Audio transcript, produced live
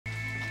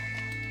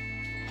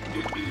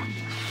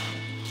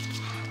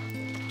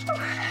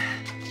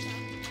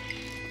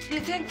You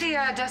think the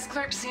desk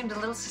clerk seemed a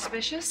little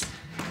suspicious?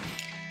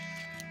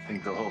 I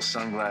think the whole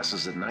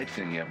sunglasses at night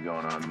thing you have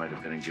going on might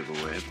have been a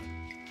giveaway.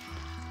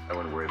 I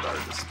wouldn't worry about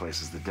it. This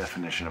place is the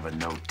definition of a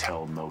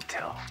no-tell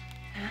motel.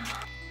 Yeah.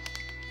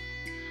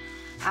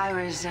 I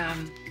was,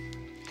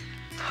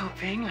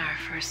 hoping our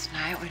first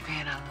night would be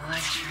in a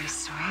luxury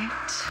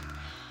suite.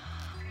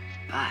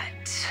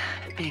 But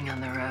being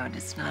on the road,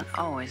 it's not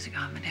always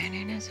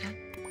accommodating, is it?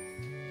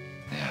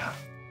 Yeah.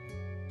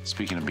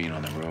 Speaking of being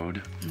on the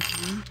road,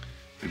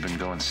 we've been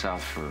going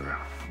south for a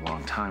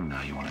long time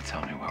now. You want to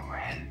tell me where we're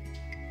headed?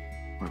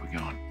 Where are we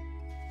going?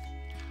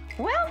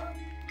 Well,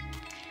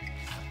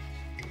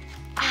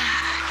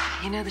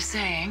 you know the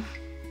saying.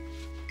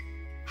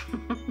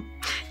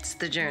 It's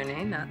the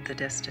journey, not the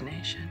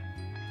destination.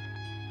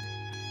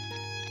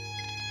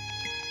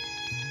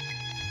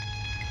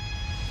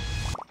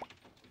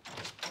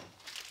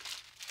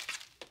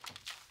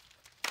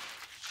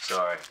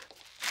 Sorry.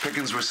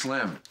 Pickings were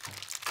slim.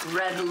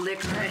 Red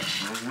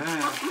licorice.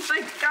 Oh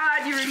my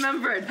God, you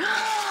remembered.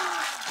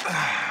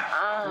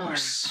 Of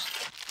course.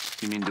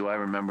 You mean, do I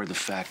remember the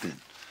fact that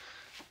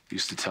you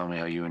used to tell me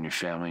how you and your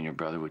family and your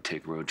brother would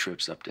take road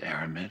trips up to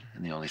Aramid,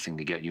 and the only thing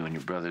to get you and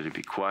your brother to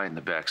be quiet in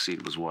the back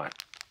seat was what?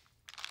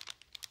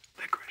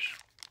 Licorice.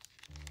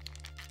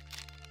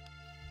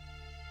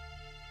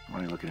 Why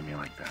are you looking at me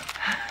like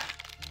that?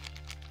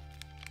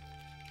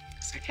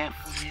 Because I can't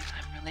believe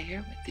I'm really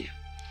here with you.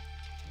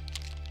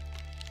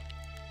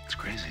 It's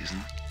crazy, isn't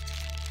it?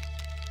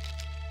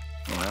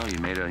 Well, you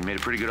made a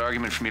pretty good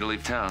argument for me to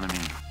leave town. I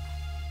mean,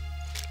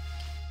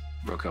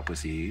 broke up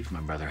with Eve. My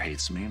brother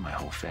hates me. My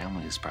whole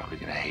family is probably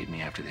gonna hate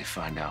me after they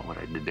find out what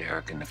I did to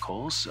Eric and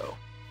Nicole, so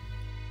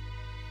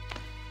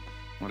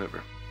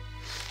whatever.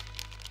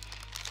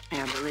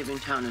 Yeah, but leaving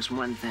town is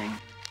one thing.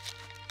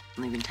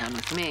 Leaving town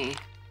with me,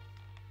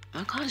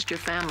 that caused your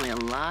family a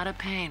lot of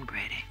pain,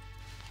 Brady.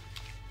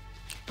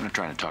 You're not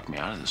trying to talk me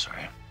out of this, are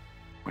you?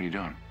 What are you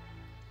doing?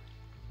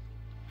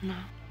 No.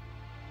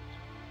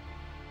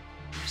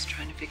 I'm just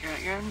trying to figure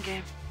out your own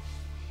game.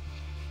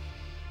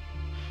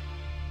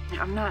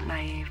 I'm not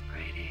naive,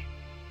 Brady.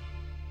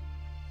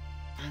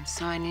 And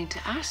so I need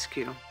to ask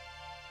you,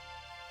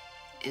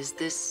 is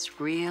this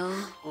real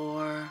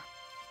or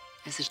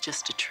is it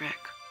just a trick?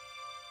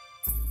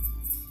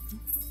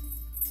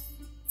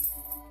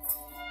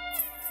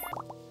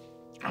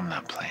 I'm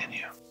not playing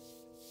you.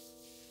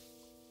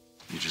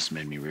 You just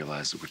made me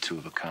realize that we're two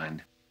of a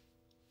kind.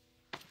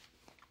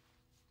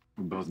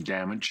 We're both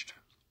damaged.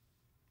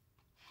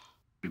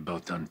 We've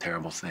both done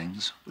terrible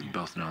things. We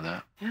both know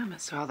that. Yeah,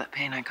 but so all that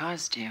pain I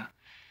caused you,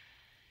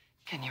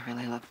 can you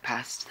really look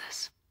past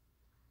this?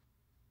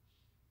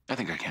 I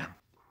think I can.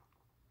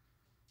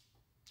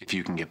 If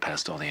you can get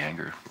past all the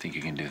anger, think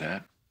you can do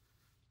that?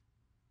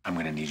 I'm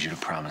gonna need you to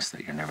promise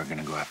that you're never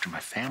gonna go after my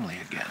family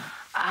again.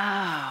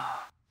 Oh.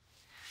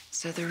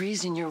 So the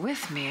reason you're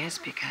with me is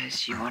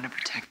because you want to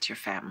protect your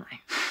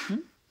family.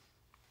 If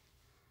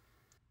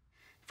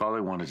all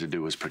I wanted to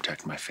do was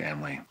protect my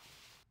family,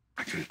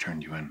 I could have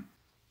turned you in.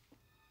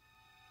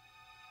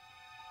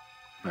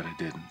 But I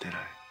didn't, did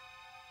I?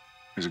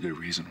 There's a good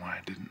reason why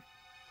I didn't.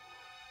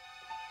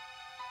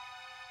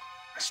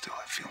 I still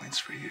have feelings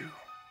for you.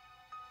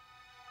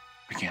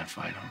 We can't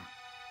fight them.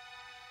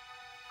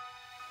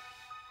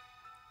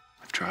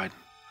 I've tried.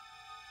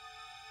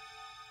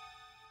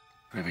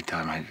 But every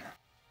time I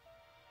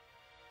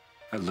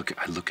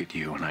look at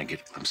you and I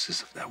get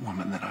glimpses of that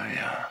woman that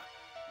I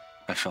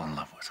fell in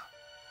love with.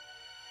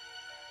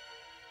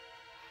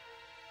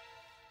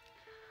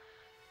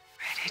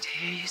 Brady, to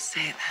hear you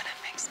say that, it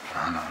makes me...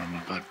 No,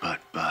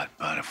 but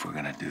if we're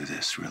gonna do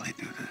this, really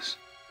do this,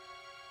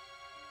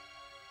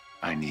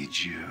 I need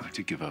you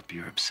to give up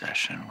your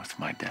obsession with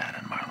my dad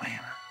and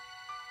Marlene.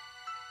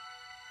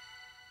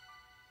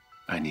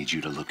 I need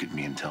you to look at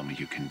me and tell me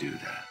you can do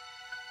that,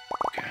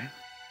 okay?